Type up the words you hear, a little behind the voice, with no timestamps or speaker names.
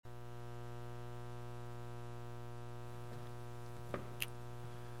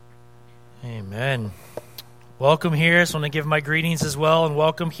Amen. Welcome here. I just want to give my greetings as well, and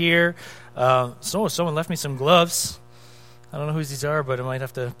welcome here. Someone left me some gloves. I don't know whose these are, but I might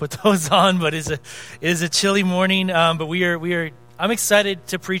have to put those on. But it is a chilly morning. But I'm excited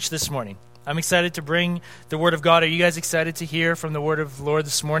to preach this morning. I'm excited to bring the Word of God. Are you guys excited to hear from the Word of the Lord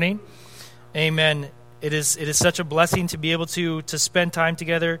this morning? Amen. It is such a blessing to be able to spend time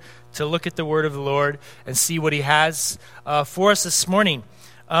together, to look at the Word of the Lord and see what He has for us this morning.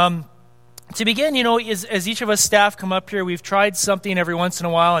 To begin, as each of us staff come up here, we've tried something every once in a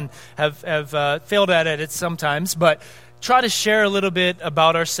while and have failed at it sometimes, but try to share a little bit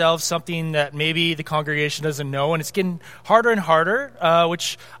about ourselves, something that maybe the congregation doesn't know, and it's getting harder and harder,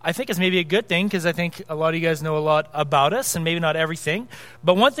 which I think is maybe a good thing, because I think a lot of you guys know a lot about us, and maybe not everything.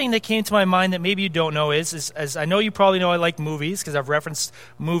 But one thing that came to my mind that maybe you don't know is as I know you probably know I like movies, because I've referenced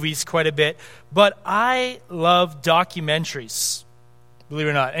movies quite a bit, but I love documentaries. Believe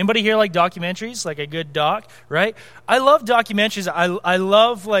it or not. Anybody here like documentaries? Like a good doc, right? I love documentaries. I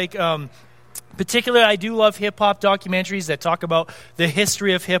love particularly, I do love hip-hop documentaries that talk about the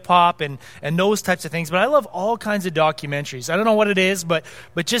history of hip-hop and those types of things. But I love all kinds of documentaries. I don't know what it is, but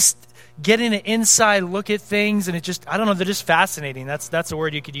just getting an inside look at things, and they're just fascinating. That's a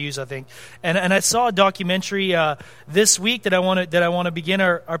word you could use, I think. And I saw a documentary this week that I want to begin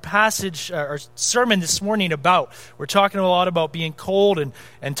our passage, our sermon this morning about. We're talking a lot about being cold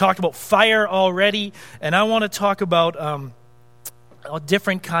and talked about fire already, and I want to talk about a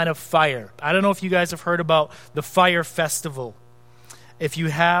different kind of fire. I don't know if you guys have heard about the Fire Festival. If you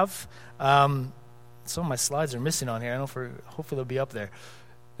have, some of my slides are missing on here. I don't know hopefully they'll be up there.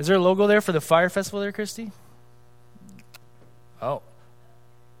 Is there a logo there for the Fire Festival there, Christy? Oh.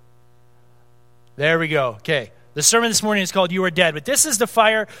 There we go. Okay. The sermon this morning is called You Are Dead, but this is the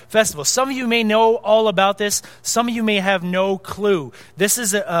Fire Festival. Some of you may know all about this. Some of you may have no clue. This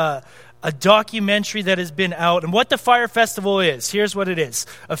is a documentary that has been out. And what the Fire Festival is, here's what it is.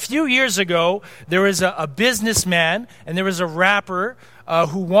 A few years ago, there was a businessman and there was a rapper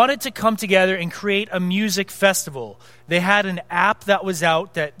who wanted to come together and create a music festival. They had an app that was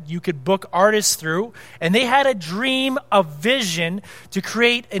out that you could book artists through, and they had a dream, a vision to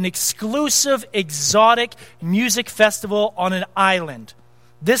create an exclusive, exotic music festival on an island.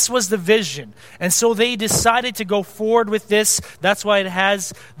 This was the vision. And so they decided to go forward with this. That's why it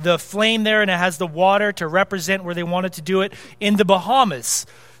has the flame there and it has the water to represent where they wanted to do it in the Bahamas.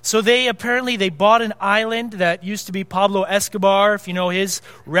 So they bought an island that used to be Pablo Escobar, if you know his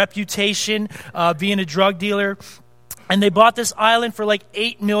reputation, being a drug dealer. And they bought this island for like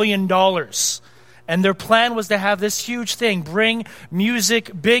 $8 million. And their plan was to have this huge thing, bring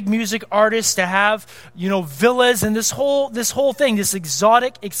big music artists, to have, villas and this whole thing, this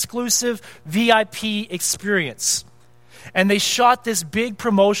exotic, exclusive VIP experience. And they shot this big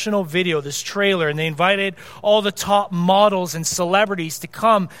promotional video, this trailer, and they invited all the top models and celebrities to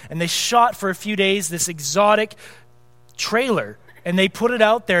come, and they shot for a few days this exotic trailer, and they put it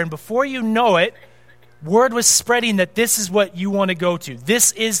out there, and before you know it, word was spreading that this is what you want to go to.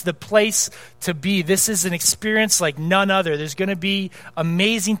 This is the place to be. This is an experience like none other. There's going to be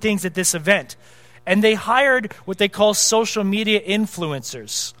amazing things at this event. And they hired what they call social media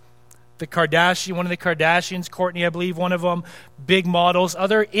influencers. One of the Kardashians, Kourtney, I believe, one of them, big models,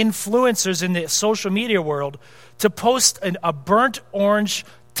 other influencers in the social media world, to post a burnt orange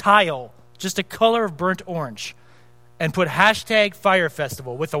tile, just a color of burnt orange, and put hashtag Fire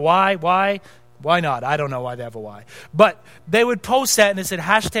Festival with a Y. Why not? I don't know why they have a Y. But they would post that and it said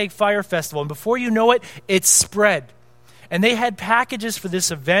hashtag Fire Festival. And before you know it, it spread. And they had packages for this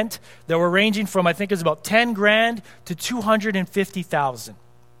event that were ranging from, I think it was about $10,000 to $250,000.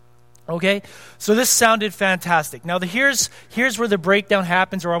 Okay? So this sounded fantastic. Now here's where the breakdown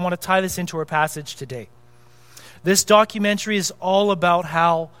happens, or I want to tie this into our passage today. This documentary is all about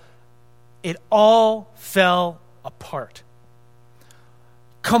how it all fell apart.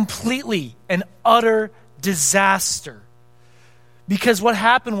 Completely an utter disaster. Because what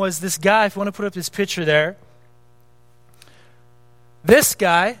happened was this guy, if you want to put up his picture there, this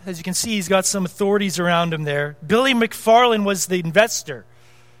guy, as you can see, he's got some authorities around him there. Billy McFarland was the investor.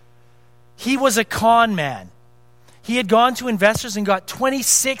 He was a con man. He had gone to investors and got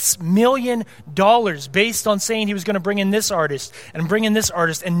 $26 million based on saying he was going to bring in this artist and bring in this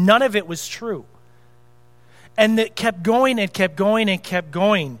artist, and none of it was true. And it kept going and kept going and kept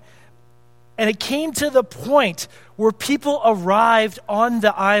going. And it came to the point where people arrived on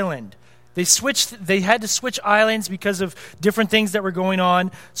the island. They had to switch islands because of different things that were going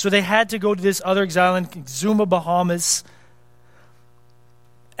on. So they had to go to this other island, Zuma, Bahamas.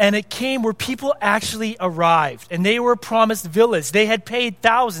 And it came where people actually arrived, and they were promised villas. They had paid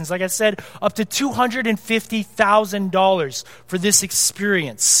thousands, like I said, up to $250,000 for this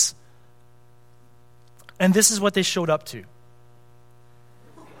experience. And this is what they showed up to.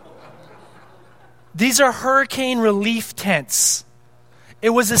 These are hurricane relief tents. It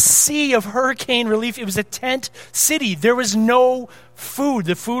was a sea of hurricane relief. It was a tent city. There was no food.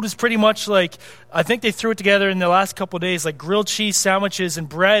 The food was pretty much like, I think they threw it together in the last couple of days, like grilled cheese sandwiches and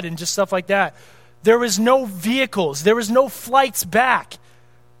bread and just stuff like that. There was no vehicles. There was no flights back.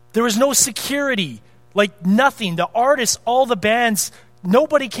 There was no security, like nothing. The artists, all the bands,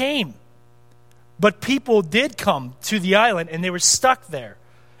 nobody came. But people did come to the island, and they were stuck there.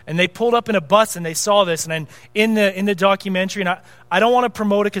 And they pulled up in a bus, and they saw this. And then in the documentary, and I don't want to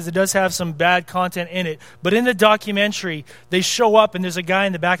promote it because it does have some bad content in it, but in the documentary, they show up, and there's a guy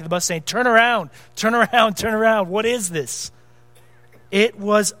in the back of the bus saying, turn around, turn around, turn around. What is this? It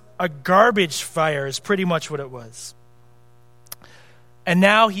was a garbage fire is pretty much what it was. And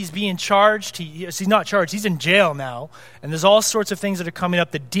now he's being charged. He's not charged. He's in jail now. And there's all sorts of things that are coming up,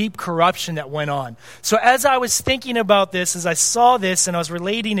 the deep corruption that went on. So as I was thinking about this, as I saw this and I was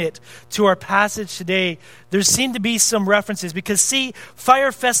relating it to our passage today, there seemed to be some references. Because see,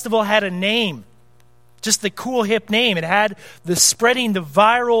 Fire Festival had a name. Just the cool, hip name. It had the spreading, the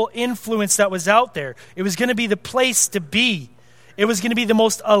viral influence that was out there. It was going to be the place to be. It was going to be the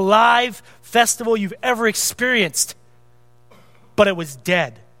most alive festival you've ever experienced. But it was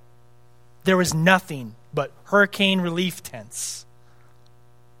dead. There was nothing but hurricane relief tents.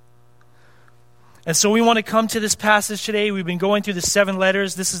 And so we want to come to this passage today. We've been going through the 7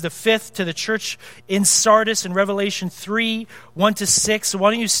 letters. This is the 5th to the church in Sardis in Revelation 3, 1-6. So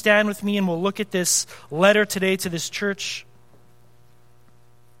why don't you stand with me and we'll look at this letter today to this church.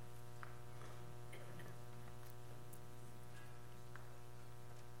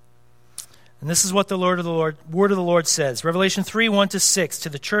 And this is what the word of the Lord says. Revelation 3, 1-6, to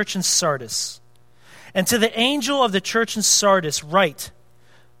the church in Sardis. And to the angel of the church in Sardis write,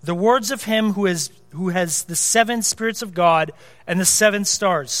 the words of him who has the 7 spirits of God and the 7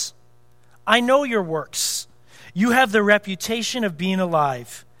 stars. I know your works. You have the reputation of being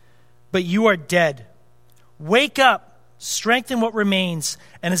alive, but you are dead. Wake up, strengthen what remains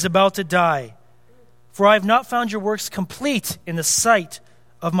and is about to die. For I have not found your works complete in the sight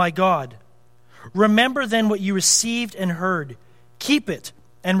of my God. Remember then what you received and heard. Keep it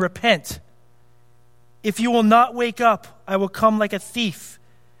and repent. If you will not wake up, I will come like a thief,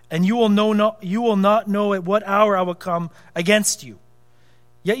 and you will not know at what hour I will come against you.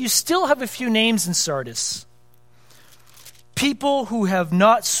 Yet you still have a few names in Sardis. People who have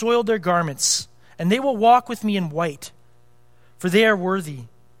not soiled their garments, and they will walk with me in white, for they are worthy.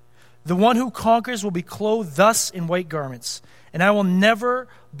 The one who conquers will be clothed thus in white garments, and I will never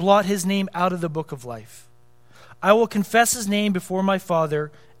blot his name out of the book of life. I will confess his name before my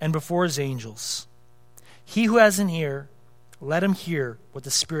Father and before his angels. He who has an ear, let him hear what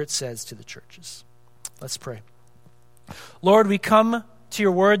the Spirit says to the churches. Let's pray. Lord, we come to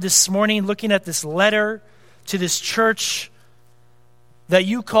your word this morning looking at this letter to this church that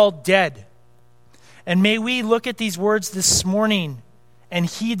you called dead. And may we look at these words this morning and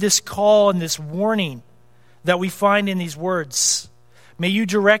heed this call and this warning that we find in these words. May you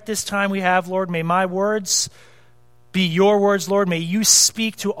direct this time we have, Lord. May my words be your words, Lord. May you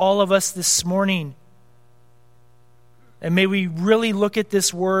speak to all of us this morning. And may we really look at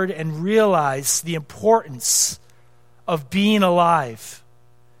this word and realize the importance of being alive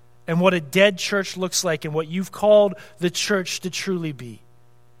and what a dead church looks like and what you've called the church to truly be.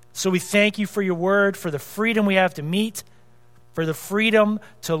 So we thank you for your word, for the freedom we have to meet, for the freedom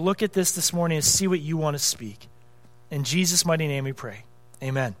to look at this morning and see what you want to speak. In Jesus' mighty name we pray.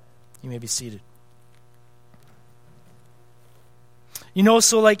 Amen. You may be seated. You know,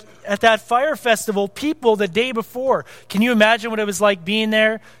 so like at that fire festival, people the day before, can you imagine what it was like being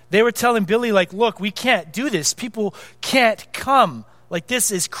there? They were telling Billy, like, look, we can't do this. People can't come. Like,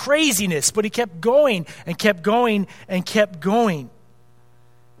 this is craziness. But he kept going and kept going and kept going.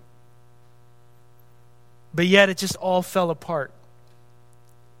 But yet it just all fell apart.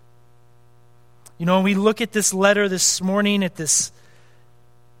 You know, when we look at this letter this morning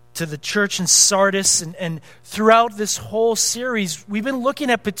to the church in Sardis, and throughout this whole series, we've been looking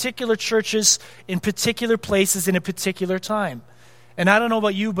at particular churches in particular places in a particular time. And I don't know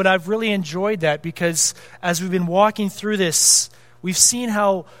about you, but I've really enjoyed that because as we've been walking through this, we've seen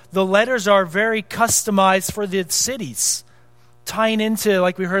how the letters are very customized for the cities, tying into,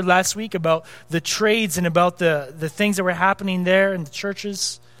 like we heard last week, about the trades and about the things that were happening there in the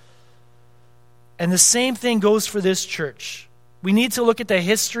churches. And the same thing goes for this church. We need to look at the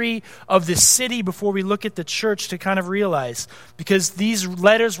history of the city before we look at the church to kind of realize, because these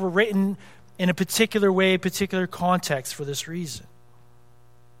letters were written in a particular way, a particular context for this reason.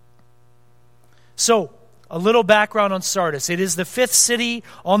 So, a little background on Sardis. It is the 5th city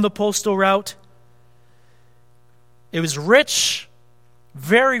on the postal route. It was rich,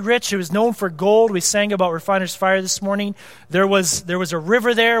 very rich. It was known for gold. We sang about Refiner's Fire this morning. There was a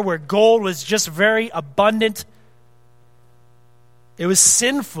river there where gold was just very abundant. It was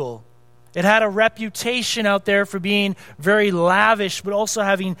sinful. It had a reputation out there for being very lavish, but also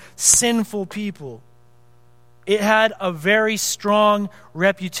having sinful people. It had a very strong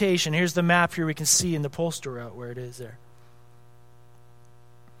reputation. Here's the map here we can see in the postal route where it is there.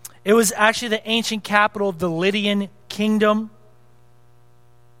 It was actually the ancient capital of the Lydian kingdom.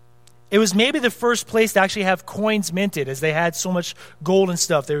 It was maybe the first place to actually have coins minted, as they had so much gold and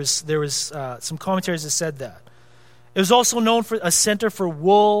stuff. There was some commentaries that said that. It was also known for a center for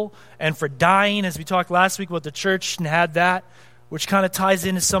wool and for dyeing, as we talked last week about the church and had that, which kind of ties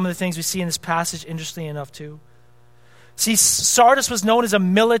into some of the things we see in this passage, interestingly enough too. See, Sardis was known as a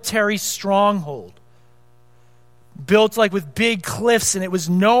military stronghold, built like with big cliffs, and it was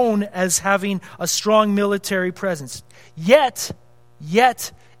known as having a strong military presence. Yet,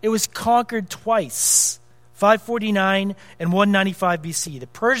 it was conquered twice, 549 and 195 BC. The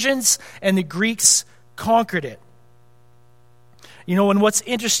Persians and the Greeks conquered it. You know, and what's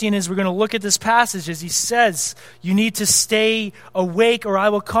interesting is we're going to look at this passage as he says, you need to stay awake or I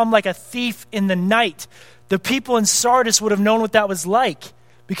will come like a thief in the night. The people in Sardis would have known what that was like,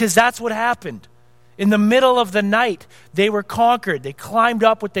 because that's what happened. In the middle of the night, they were conquered. They climbed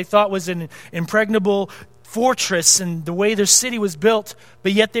up what they thought was an impregnable fortress and the way their city was built,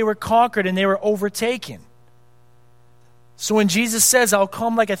 but yet they were conquered and they were overtaken. So when Jesus says, I'll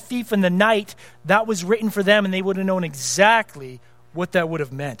come like a thief in the night, that was written for them, and they would have known exactly what that would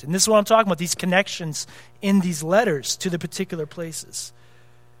have meant. And this is what I'm talking about, these connections in these letters to the particular places.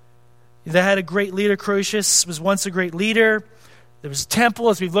 They had a great leader. Croesus was once a great leader. There was a temple,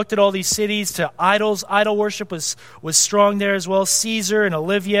 as we've looked at all these cities, to idols. Idol worship was strong there as well. Caesar and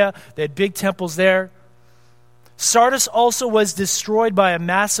Olivia, they had big temples there. Sardis also was destroyed by a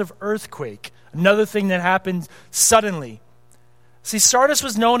massive earthquake, another thing that happened suddenly. See, Sardis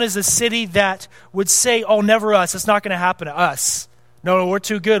was known as a city that would say, oh, never us, it's not going to happen to us. No, we're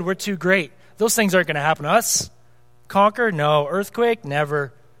too good, we're too great. Those things aren't going to happen to us. Conquer? No. Earthquake?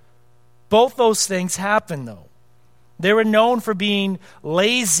 Never. Both those things happen, though. They were known for being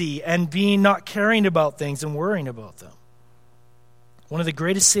lazy and being not caring about things and worrying about them. One of the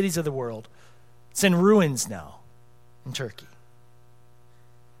greatest cities of the world. It's in ruins now in Turkey.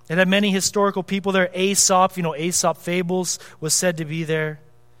 It had many historical people there. Aesop, Aesop Fables was said to be there.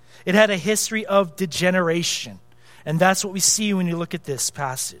 It had a history of degeneration. And that's what we see when you look at this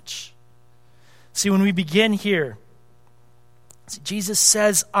passage. See, when we begin here, Jesus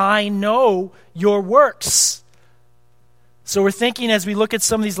says, I know your works. So we're thinking as we look at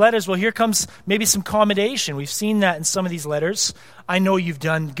some of these letters, well, here comes maybe some commendation. We've seen that in some of these letters. I know you've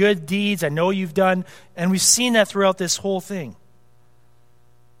done good deeds. I know you've done, and we've seen that throughout this whole thing.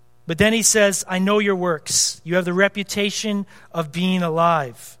 But then he says, I know your works. You have the reputation of being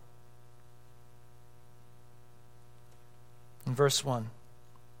alive. In verse 1.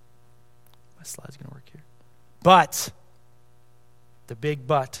 My slide's going to work here. But, the big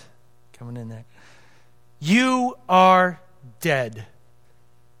but coming in there. You are dead.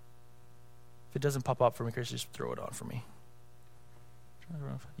 If it doesn't pop up for me, Chris, just throw it on for me.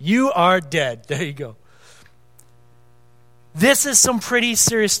 You are dead. There you go. This is some pretty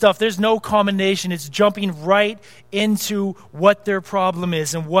serious stuff. There's no commendation. It's jumping right into what their problem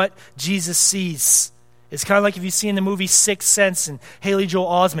is and what Jesus sees. It's kind of like if you've seen the movie Sixth Sense and Haley Joel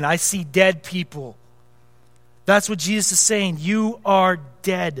Osment, I see dead people. That's what Jesus is saying. You are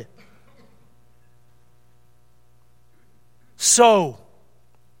dead. So,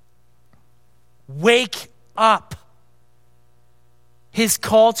 wake up. His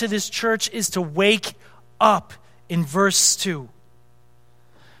call to this church is to wake up in verse 2.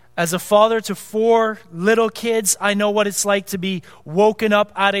 As a father to 4 little kids, I know what it's like to be woken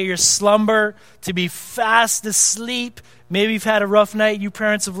up out of your slumber, to be fast asleep. Maybe you've had a rough night. You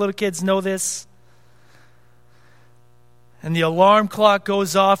parents of little kids know this. And the alarm clock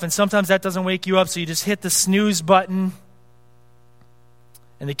goes off, and sometimes that doesn't wake you up, so you just hit the snooze button.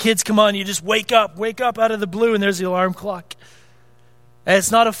 And the kids come on, you just wake up out of the blue, and there's the alarm clock. And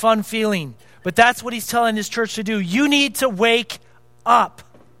it's not a fun feeling. But that's what he's telling his church to do. You need to wake up.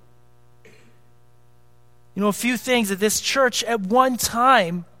 A few things that this church at one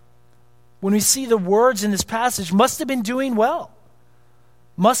time when we see the words in this passage, must have been doing well.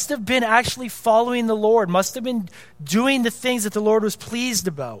 Must have been actually following the Lord. Must have been doing the things that the Lord was pleased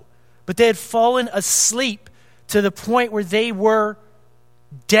about. But they had fallen asleep to the point where they were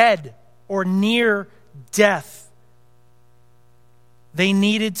dead or near death. They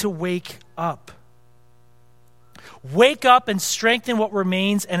needed to wake up. Wake up and strengthen what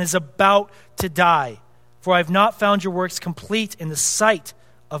remains and is about to die. For I have not found your works complete in the sight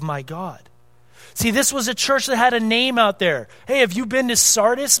of my God. See, this was a church that had a name out there. Hey, have you been to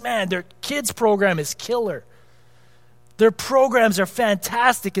Sardis? Man, their kids program is killer. Their programs are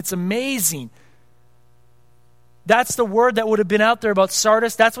fantastic. It's amazing. That's the word that would have been out there about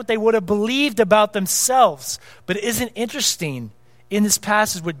Sardis. That's what they would have believed about themselves. But it isn't interesting in this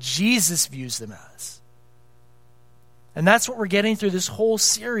passage what Jesus views them as. And that's what we're getting through this whole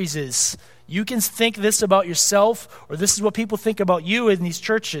series is you can think this about yourself, or this is what people think about you in these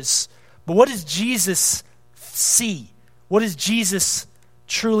churches. But what does Jesus see? What does Jesus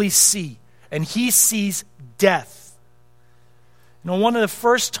truly see? And he sees death. You know, one of the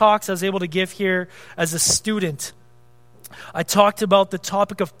first talks I was able to give here as a student, I talked about the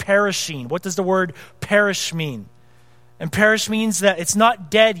topic of perishing. What does the word perish mean? And perish means that it's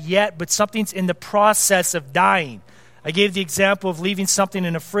not dead yet, but something's in the process of dying. I gave the example of leaving something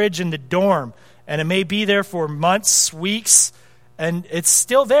in a fridge in the dorm, and it may be there for months, weeks, and it's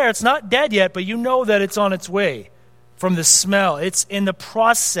still there. It's not dead yet, but you know that it's on its way from the smell. It's in the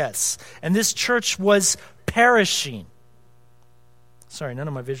process. And this church was perishing. Sorry, none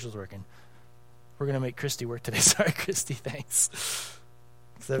of my visuals are working. We're going to make Christy work today. Sorry, Christy, thanks.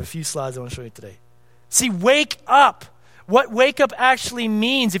 So I have a few slides I want to show you today. See, wake up. What wake up actually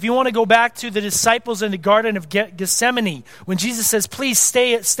means, if you want to go back to the disciples in the Garden of Gethsemane, when Jesus says, please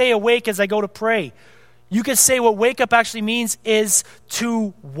stay awake as I go to pray, you could say what wake up actually means is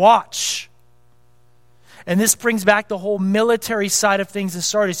to watch. And this brings back the whole military side of things in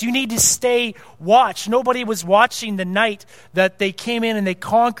Sardis. You need to stay watch. Nobody was watching the night that they came in and they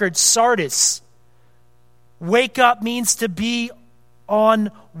conquered Sardis. Wake up means to be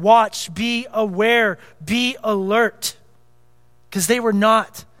on watch, be aware, be alert. Because they were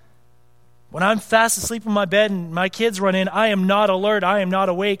not. When I'm fast asleep in my bed and my kids run in, I am not alert, I am not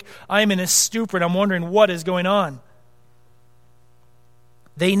awake, I am in a stupor and I'm wondering what is going on.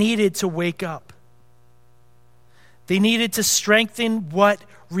 They needed to wake up. They needed to strengthen what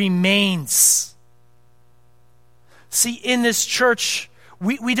remains. See, in this church,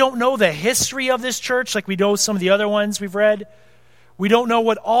 we don't know the history of this church like we know some of the other ones we've read. We don't know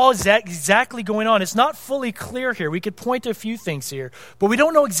what all is exactly going on. It's not fully clear here. We could point to a few things here, but we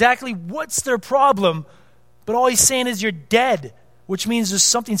don't know exactly what's their problem. But all he's saying is you're dead, which means there's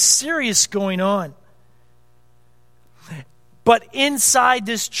something serious going on. But inside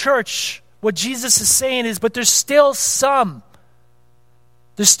this church, what Jesus is saying is, but there's still some.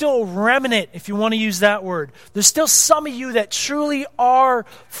 There's still a remnant, if you want to use that word. There's still some of you that truly are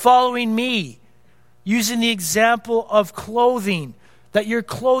following me. Using the example of clothing, that your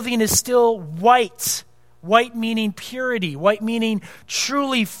clothing is still white. White meaning purity. White meaning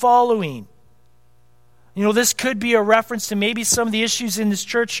truly following. You know, this could be a reference to maybe some of the issues in this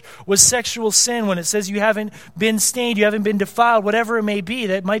church was sexual sin. When it says you haven't been stained, you haven't been defiled, whatever it may be,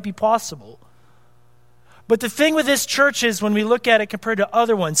 that might be possible. But the thing with this church is when we look at it compared to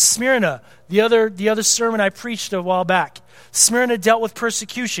other ones, Smyrna, the other sermon I preached a while back, Smyrna dealt with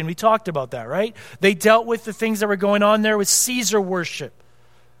persecution. We talked about that, right? They dealt with the things that were going on there with Caesar worship.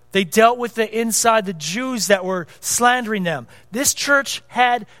 They dealt with the Jews that were slandering them. This church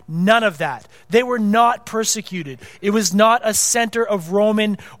had none of that. They were not persecuted. It was not a center of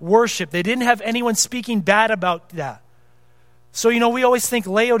Roman worship. They didn't have anyone speaking bad about that. So, you know, we always think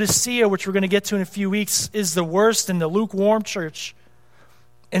Laodicea, which we're going to get to in a few weeks, is the worst and the lukewarm church.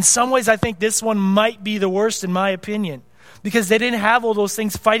 In some ways, I think this one might be the worst in my opinion. Because they didn't have all those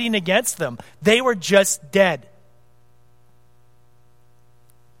things fighting against them. They were just dead.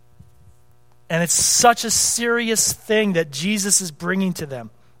 And it's such a serious thing that Jesus is bringing to them.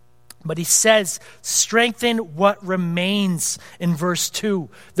 But he says, strengthen what remains in verse 2.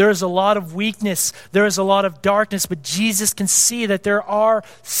 There is a lot of weakness. There is a lot of darkness. But Jesus can see that there are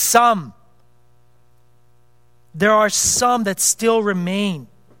some. There are some that still remain.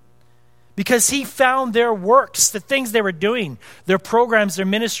 Because he found their works, the things they were doing, their programs, their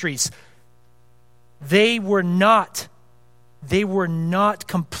ministries, they were not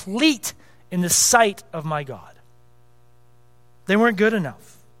complete in the sight of my God. They weren't good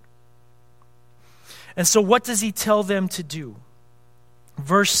enough. And so what does he tell them to do?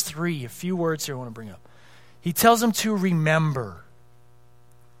 Verse 3, a few words here I want to bring up. He tells them to remember.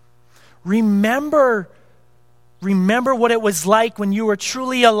 Remember what it was like when you were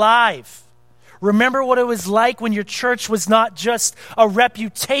truly alive. Remember what it was like when your church was not just a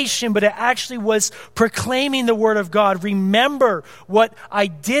reputation, but it actually was proclaiming the Word of God. Remember what I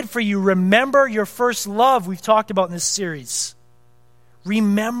did for you. Remember your first love we've talked about in this series.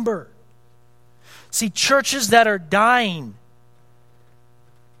 Remember. See, churches that are dying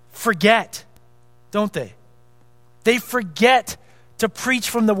forget, don't they? They forget to preach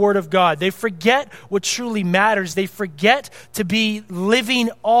from the Word of God. They forget what truly matters. They forget to be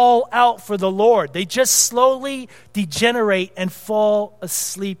living all out for the Lord. They just slowly degenerate and fall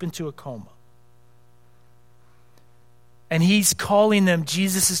asleep into a coma. And he's calling them,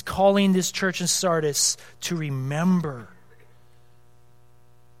 Jesus is calling this church in Sardis to remember.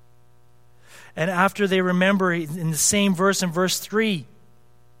 And after they remember, in the same verse, in verse 3,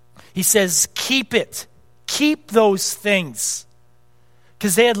 he says, keep it. Keep those things.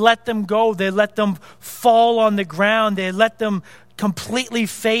 Because they had let them go. They let them fall on the ground. They let them completely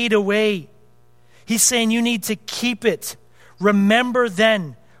fade away. He's saying you need to keep it. Remember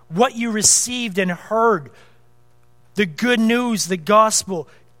then what you received and heard. The good news, the gospel.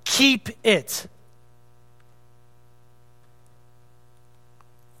 Keep it.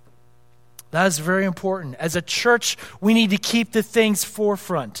 That is very important. As a church, we need to keep the things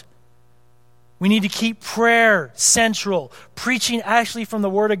forefront. We need to keep prayer central, preaching actually from the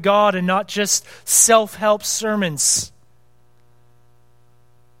Word of God and not just self-help sermons.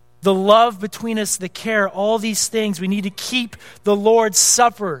 The love between us, the care, all these things. We need to keep the Lord's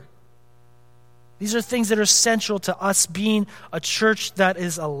Supper. These are things that are central to us being a church that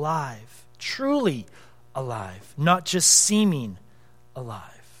is alive, truly alive, not just seeming alive.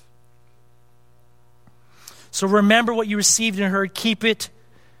 So remember what you received and heard, keep it,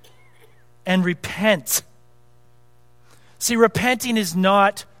 and repent. See, repenting is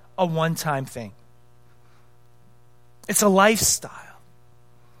not a one-time thing. It's a lifestyle.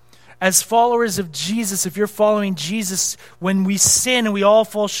 As followers of Jesus, if you're following Jesus, when we sin and we all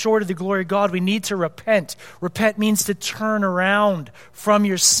fall short of the glory of God, we need to repent. Repent means to turn around from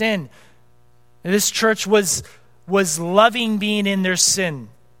your sin. And this church was loving being in their sin.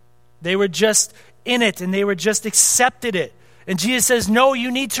 They were just in it and they were just accepted it. And Jesus says, no,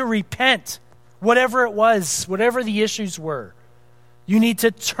 you need to repent. Whatever it was, whatever the issues were. You need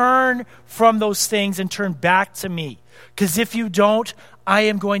to turn from those things and turn back to me. Because if you don't, I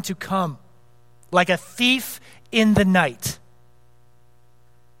am going to come like a thief in the night.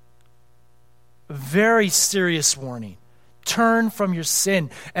 Very serious warning. Turn from your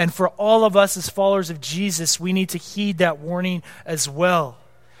sin. And for all of us as followers of Jesus, we need to heed that warning as well.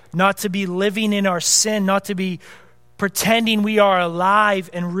 Not to be living in our sin, not to be pretending we are alive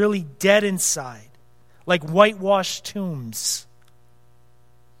and really dead inside, like whitewashed tombs.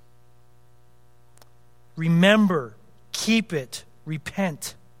 Remember, keep it,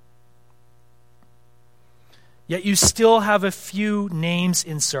 repent. Yet you still have a few names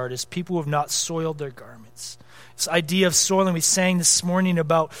in Sardis, people who have not soiled their garments. This idea of soiling, we sang this morning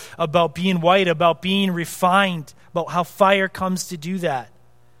about being white, about being refined, about how fire comes to do that.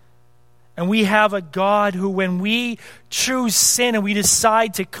 And we have a God who, when we choose sin and we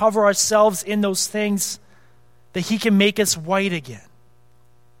decide to cover ourselves in those things, that He can make us white again.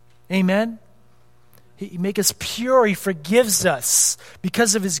 Amen? He make us pure. He forgives us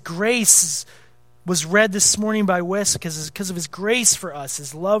because of His grace. Was read this morning by Wes because of His grace for us,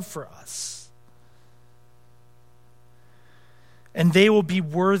 His love for us. And they will be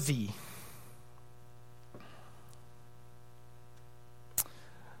worthy.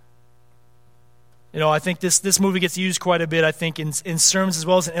 You know, I think this movie gets used quite a bit, I think, in sermons as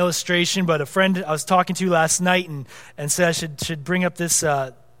well as an illustration. But a friend I was talking to last night and said I should bring up this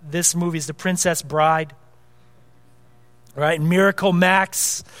movie. It's The Princess Bride. Right? Miracle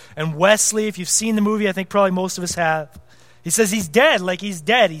Max and Wesley. If you've seen the movie, I think probably most of us have. He says he's dead, like he's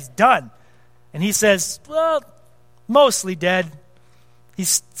dead. He's done. And he says, well, mostly dead.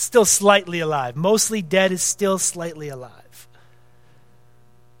 He's still slightly alive. Mostly dead is still slightly alive.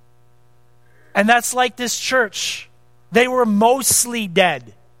 And that's like this church. They were mostly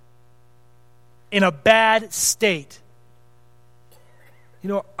dead, in a bad state. You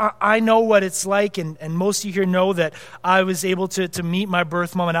know, I know what it's like, and most of you here know that I was able to meet my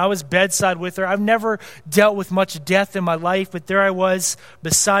birth mom, and I was bedside with her. I've never dealt with much death in my life, but there I was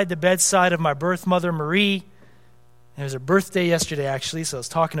beside the bedside of my birth mother, Marie. It was her birthday yesterday, actually, so I was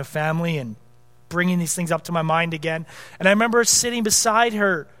talking to family and bringing these things up to my mind again. And I remember sitting beside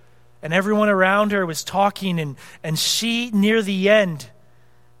her, and everyone around her was talking, and she, near the end,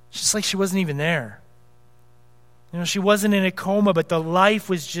 just like she wasn't even there. You know, she wasn't in a coma, but the life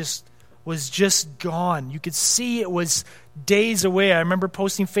was just was just gone. You could see it was days away. I remember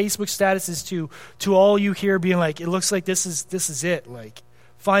posting Facebook statuses to all you here being like, it looks like this is it. Like,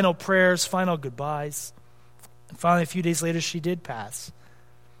 final prayers, final goodbyes. And finally, a few days later, she did pass.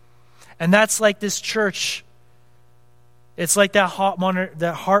 And that's like this church. It's like that heart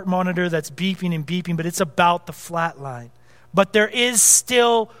monitor that's beeping and beeping, but it's about the flat line. But there is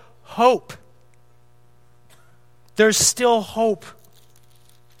still hope. There's still hope.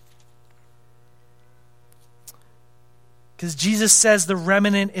 Because Jesus says the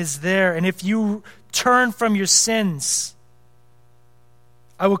remnant is there. And if you turn from your sins,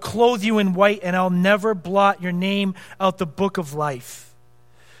 I will clothe you in white and I'll never blot your name out the book of life.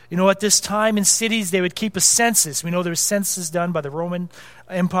 You know, at this time in cities, they would keep a census. We know there were censuses done by the Roman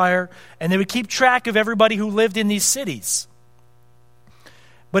Empire. And they would keep track of everybody who lived in these cities.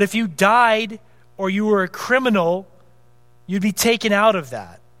 But if you died or you were a criminal, you'd be taken out of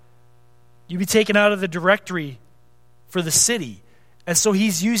that. You'd be taken out of the directory for the city. And so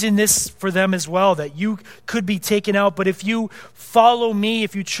he's using this for them as well, that you could be taken out. But if you follow me,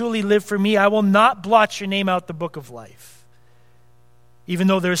 if you truly live for me, I will not blot your name out the book of life. Even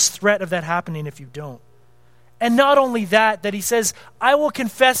though there's threat of that happening if you don't. And not only that he says, I will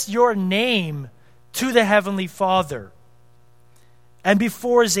confess your name to the Heavenly Father and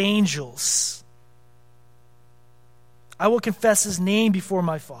before his angels. I will confess his name before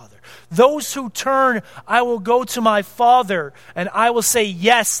my Father. Those who turn, I will go to my Father, and I will say,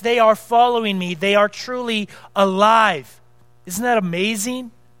 yes, they are following me. They are truly alive. Isn't that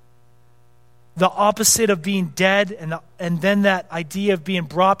amazing? The opposite of being dead, and then that idea of being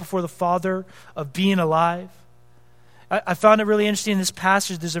brought before the Father, of being alive. I found it really interesting in this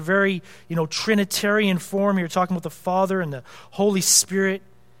passage. There's a very, Trinitarian form here, talking about the Father and the Holy Spirit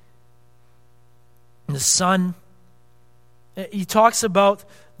and the Son. He talks about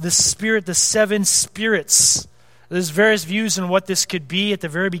the Spirit, the seven spirits. There's various views on what this could be. At the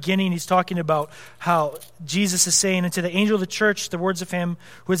very beginning, he's talking about how Jesus is saying, and to the angel of the church, the words of him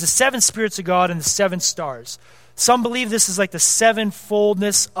who has the seven spirits of God and the seven stars. Some believe this is like the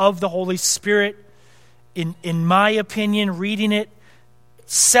sevenfoldness of the Holy Spirit. In my opinion, reading it,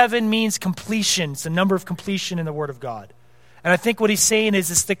 7 means completion. It's the number of completion in the Word of God. And I think what he's saying is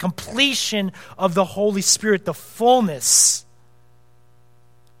it's the completion of the Holy Spirit, the fullness.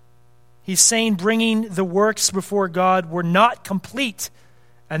 He's saying bringing the works before God were not complete.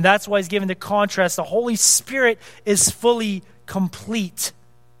 And that's why he's giving the contrast. The Holy Spirit is fully complete.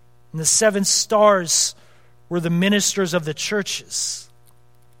 And the 7 stars were the ministers of the churches.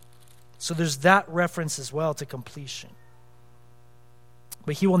 So there's that reference as well to completion.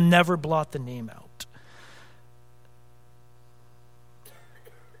 But he will never blot the name out.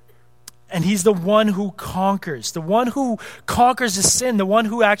 And he's the one who conquers the sin, the one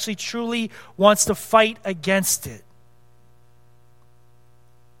who actually truly wants to fight against it.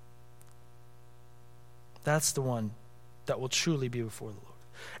 That's the one that will truly be before the Lord.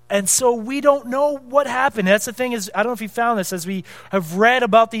 And so we don't know what happened. That's the thing is, I don't know if you found this, as we have read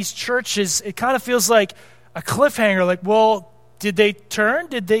about these churches, it kind of feels like a cliffhanger, like, well, did they turn?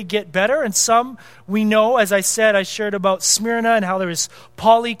 Did they get better? And some we know, as I said, I shared about Smyrna and how there was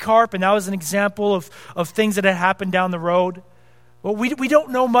Polycarp, and that was an example of things that had happened down the road. Well, we don't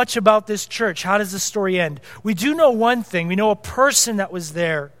know much about this church. How does this story end? We do know one thing. We know a person that was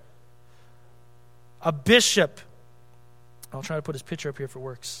there, a bishop. I'll try to put his picture up here if it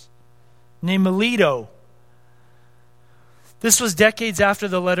works. Named Melito. This was decades after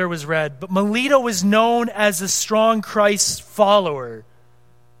the letter was read, but Melito was known as a strong Christ follower.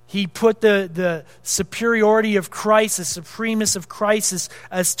 He put the superiority of Christ, the supremeness of Christ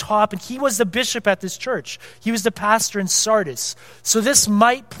as top, and he was the bishop at this church. He was the pastor in Sardis. So this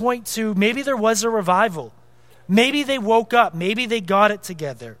might point to maybe there was a revival. Maybe they woke up. Maybe they got it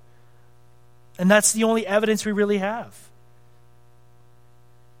together. And that's the only evidence we really have.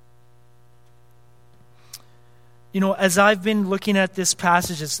 As I've been looking at this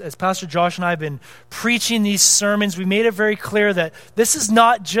passage, as Pastor Josh and I have been preaching these sermons, we made it very clear that this is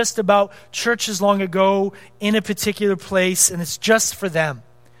not just about churches long ago in a particular place, and it's just for them.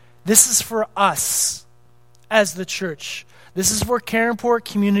 This is for us as the church. This is for Caronport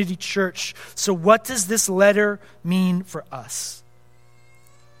Community Church. So what does this letter mean for us?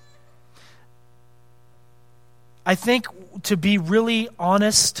 I think, to be really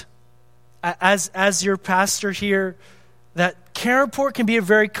honest, as your pastor here, that Caronport can be a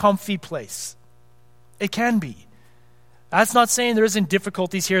very comfy place. It can be. That's not saying there isn't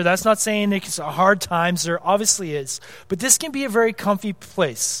difficulties here. That's not saying it's hard times. There obviously is. But this can be a very comfy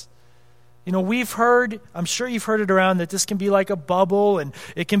place. I'm sure you've heard it around that this can be like a bubble and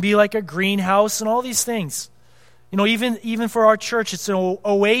it can be like a greenhouse and all these things. Even for our church, it's an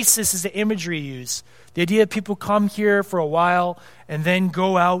oasis is the imagery you use. The idea that people come here for a while and then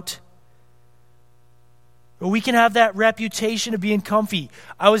go out. But we can have that reputation of being comfy.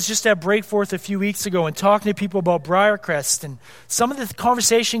 I was just at Breakforth a few weeks ago and talking to people about Briarcrest, and some of the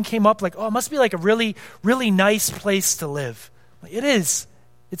conversation came up like, it must be like a really, really nice place to live. It is.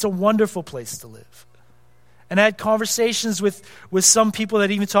 It's a wonderful place to live. And I had conversations with some people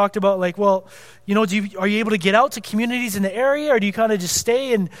that even talked about like, are you able to get out to communities in the area, or do you kind of just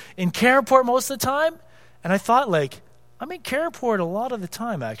stay in Caronport most of the time? And I thought I'm in Caronport a lot of the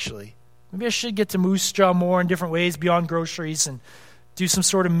time, actually. Maybe I should get to Moose Jaw more in different ways beyond groceries and do some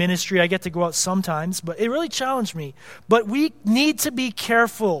sort of ministry. I get to go out sometimes, but it really challenged me. But we need to be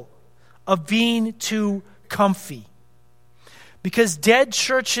careful of being too comfy, because dead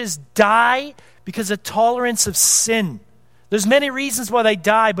churches die because of tolerance of sin. There's many reasons why they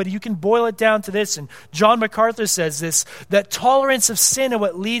die, but you can boil it down to this, and John MacArthur says this, that tolerance of sin is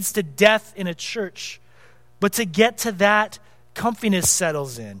what leads to death in a church. But to get to that, comfiness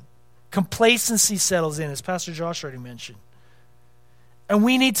settles in. Complacency settles in, as Pastor Josh already mentioned. And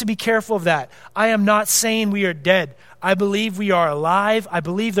we need to be careful of that. I am not saying we are dead. I believe we are alive. I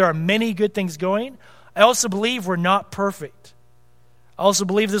believe there are many good things going. I also believe we're not perfect. I also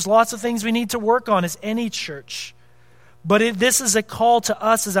believe there's lots of things we need to work on as any church. But this is a call to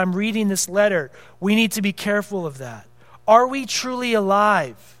us as I'm reading this letter. We need to be careful of that. Are we truly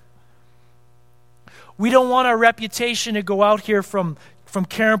alive? We don't want our reputation to go out here from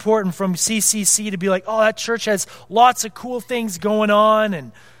Caronport and from CCC to be like, that church has lots of cool things going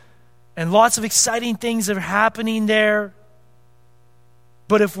on and lots of exciting things are happening there.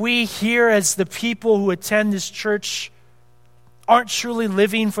 But if we here as the people who attend this church aren't truly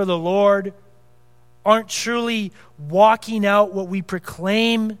living for the Lord, aren't truly walking out what we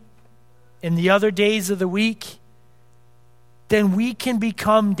proclaim in the other days of the week, then we can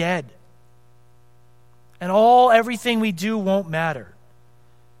become dead. And everything we do won't matter.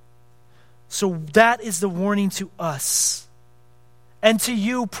 So that is the warning to us. And to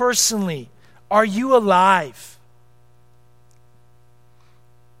you personally, are you alive?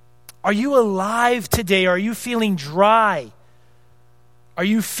 Are you alive today? Are you feeling dry? Are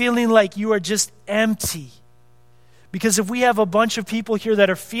you feeling like you are just empty? Because if we have a bunch of people here that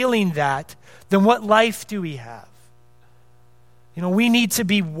are feeling that, then what life do we have? We need to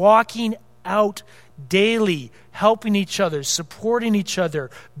be walking out daily, helping each other, supporting each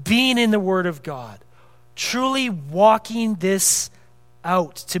other, being in the Word of God, truly walking this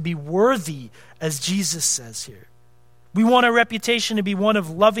out to be worthy, as Jesus says here. We want our reputation to be one of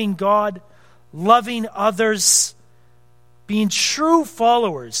loving God, loving others, being true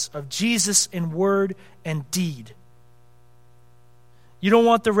followers of Jesus in word and deed. You don't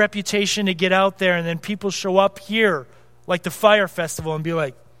want the reputation to get out there and then people show up here like the Fire Festival and be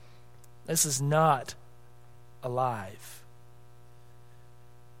like, this is not alive.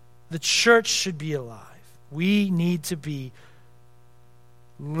 The church should be alive. We need to be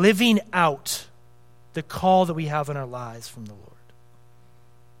living out the call that we have in our lives from the Lord.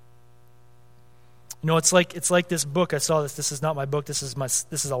 It's like this book. I saw this. This is not my book. This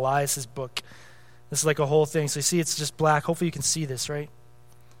is Elias's book. This is like a whole thing. So you see it's just black. Hopefully you can see this, right?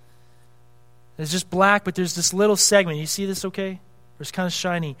 It's just black, but there's this little segment. You see this okay? It's kind of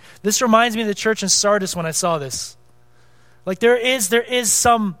shiny. This reminds me of the church in Sardis when I saw this. Like there is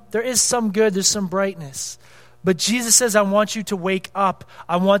some good, there's some brightness. But Jesus says, I want you to wake up.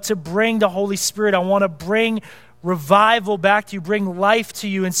 I want to bring the Holy Spirit. I want to bring revival back to you, bring life to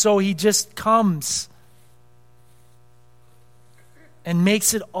you. And so he just comes and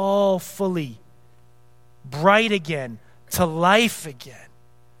makes it all fully bright again, to life again,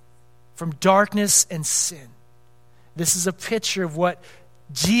 from darkness and sin. This is a picture of what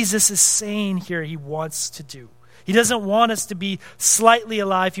Jesus is saying here he wants to do. He doesn't want us to be slightly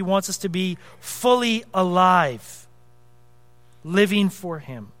alive. He wants us to be fully alive, living for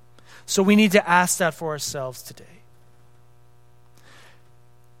him. So we need to ask that for ourselves today.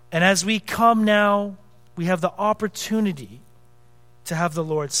 And as we come now, we have the opportunity to have the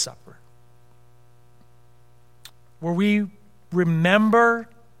Lord's Supper, where we remember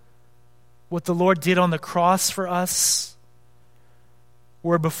what the Lord did on the cross for us,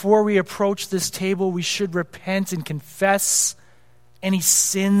 where before we approach this table, we should repent and confess any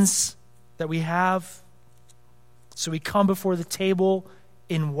sins that we have. So we come before the table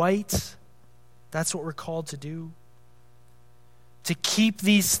in white. That's what we're called to do. To keep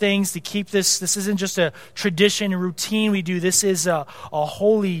these things, to keep this isn't just a tradition and routine we do. This is a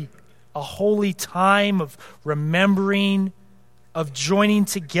holy a holy time of remembering, of joining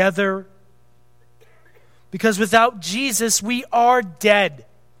together. Because without Jesus, we are dead.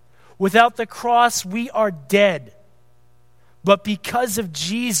 Without the cross, we are dead. But because of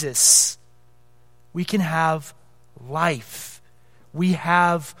Jesus, we can have life. We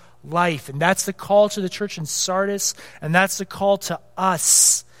have life. And that's the call to the church in Sardis, and that's the call to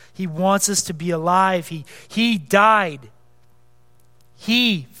us. He wants us to be alive. He died.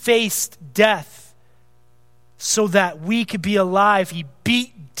 He faced death so that we could be alive. He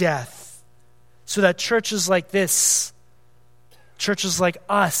beat death so that churches like this, churches like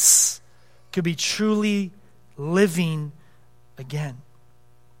us, could be truly living again.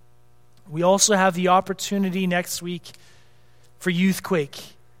 We also have the opportunity next week for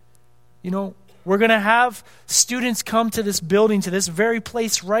Youthquake. You know, we're going to have students come to this building, to this very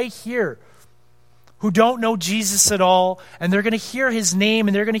place right here, who don't know Jesus at all, and they're going to hear his name,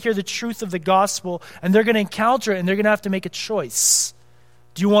 and they're going to hear the truth of the gospel, and they're going to encounter it, and they're going to have to make a choice.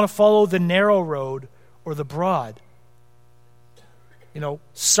 Do you want to follow the narrow road or the broad? You know,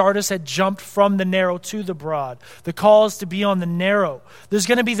 Sardis had jumped from the narrow to the broad. The call is to be on the narrow. There's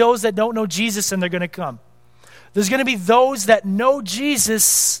going to be those that don't know Jesus, and they're going to come. There's going to be those that know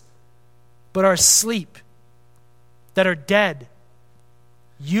Jesus, but are asleep, that are dead.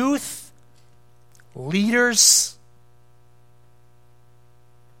 Youth, leaders.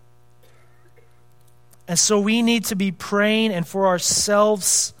 And so we need to be praying, and for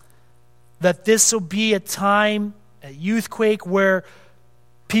ourselves, that this will be a time at Youthquake where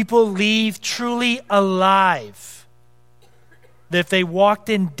people leave truly alive. That if they walked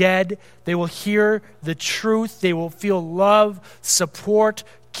in dead, they will hear the truth, they will feel love, support,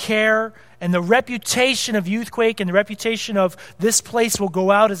 care, and the reputation of Youthquake and the reputation of this place will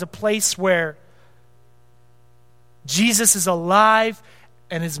go out as a place where Jesus is alive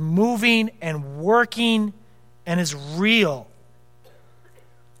and is moving and working and is real.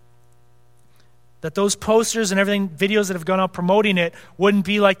 That those posters and everything, videos that have gone out promoting it, wouldn't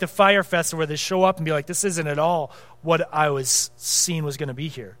be like the Fire Festival where they show up and be like, this isn't at all what I was seeing was going to be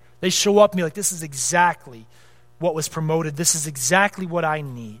here. They show up and be like, this is exactly what was promoted. This is exactly what I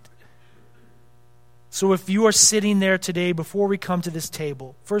need. So if you are sitting there today before we come to this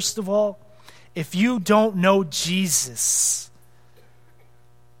table, first of all, if you don't know Jesus,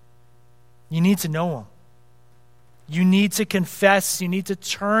 you need to know him. You need to confess. You need to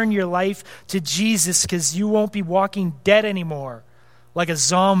turn your life to Jesus, because you won't be walking dead anymore like a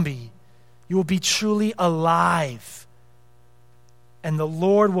zombie. You will be truly alive. And the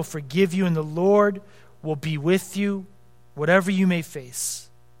Lord will forgive you, and the Lord will be with you, whatever you may face.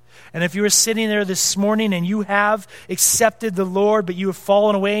 And if you are sitting there this morning and you have accepted the Lord, but you have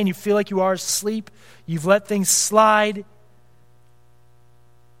fallen away and you feel like you are asleep, you've let things slide,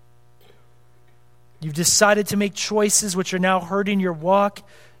 you've decided to make choices which are now hurting your walk,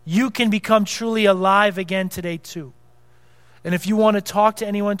 you can become truly alive again today too. And if you want to talk to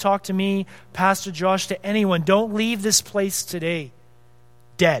anyone, talk to me, Pastor Josh, to anyone, don't leave this place today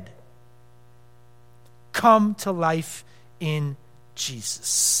dead. Come to life in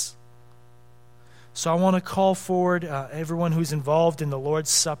Jesus. So I want to call forward everyone who's involved in the Lord's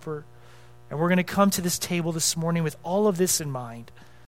Supper. And we're going to come to this table this morning with all of this in mind.